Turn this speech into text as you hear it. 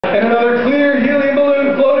And another clear helium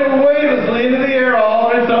balloon floating weightlessly into the air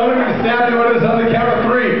all on its own. I'm going to snap you into this on the count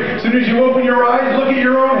of 3. As soon as you open your eyes, look at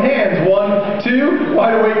your own hands. 1, 2,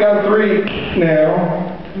 wide awake on 3.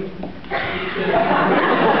 Now.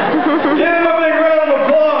 Give him a big round of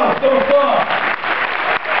applause so far.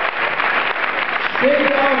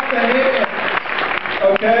 Take off the hand.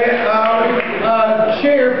 Okay,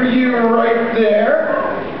 chair for you right there.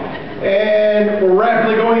 And we're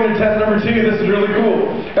rapidly going into test number 2. This is really cool.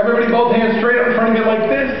 Everybody both hands straight up in front of you like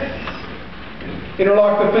this.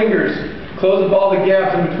 Interlock the fingers. Close up all the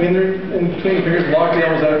gaps in between the fingers. Lock the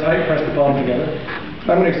elbows out tight. Press the palms together.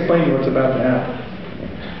 I'm going to explain to you what's about to happen.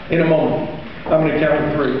 In a moment, I'm going to count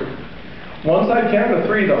to 3. Once I count to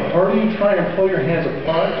 3, the harder you try and pull your hands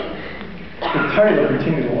apart, the tighter they'll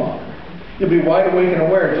continue to lock. You'll be wide awake and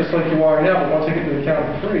aware just like you are now, but once I get to the count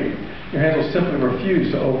of 3, your hands will simply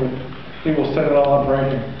refuse to open. It will set it all up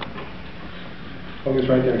right here. Focus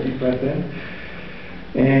right there. Deep breath in.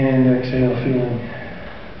 And exhale, feeling.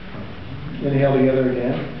 Inhale together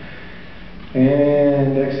again.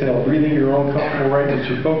 And exhale. Breathing your own comfortable rate as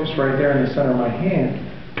you focus right there in the center of my hand.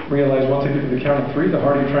 Realize once I get to the count of 3, the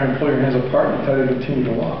harder you try and pull your hands apart, the tighter they continue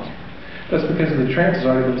to lock. That's because the trance has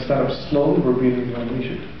already been set up slowly. We're breathing to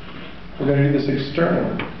unleash it. We're going to do this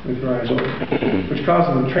externally with your eyes open, which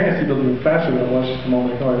causes the trance to be even faster than it was just a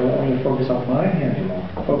moment ago. I don't want you to focus on my hand anymore.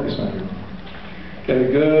 Focus on your own. Get a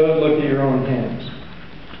good look at your own hands.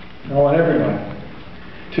 I want everybody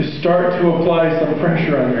to start to apply some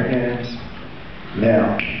pressure on your hands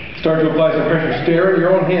now. Start to apply some pressure. Stare at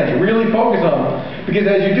your own hands. Really focus on them. Because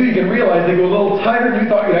as you do, you can realize they go a little tighter than you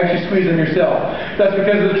thought you'd actually squeeze them yourself. That's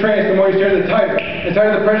because of the trance. The more you stare, the tighter. The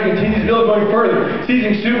tighter the pressure continues to build, going further.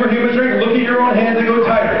 Seizing superhuman strength, look at your own hands, they go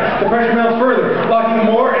tighter. The pressure mounts further, locking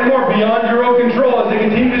more and more beyond your own control as they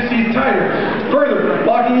continue to seize tighter. Further,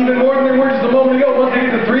 locking even more than they were just a moment ago. Once they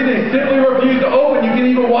get to 3, they simply refuse to open. You can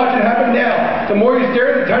even watch it happen now. The more you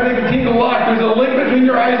stare, the tighter they continue to lock. There's a link between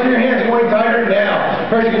your eyes and your hands going tighter now.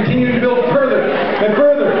 Pressure continuing to build further and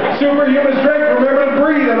further. Superhuman strength. Remember to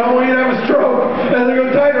breathe. I don't want you to have a stroke. As they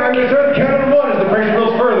go tighter, I'm going to start the count of 1 as the pressure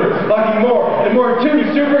builds further. Locking more and more. 2,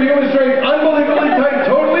 superhuman strength. Unbelievably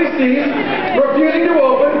tight. Totally seized. Refusing to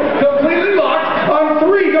open. Completely locked. On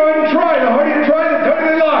 3, go ahead and try. The harder you try, the tighter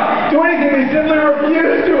they lock. Do anything. They simply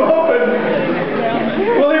refuse to open.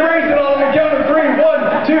 We'll erase it all on the count of 3.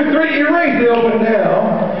 1, 2, 3. Erase. They open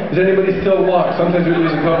now. Is anybody still locked? Sometimes we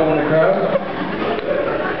lose a couple in the crowd.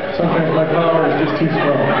 Sometimes my power is just too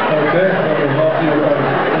strong. Okay?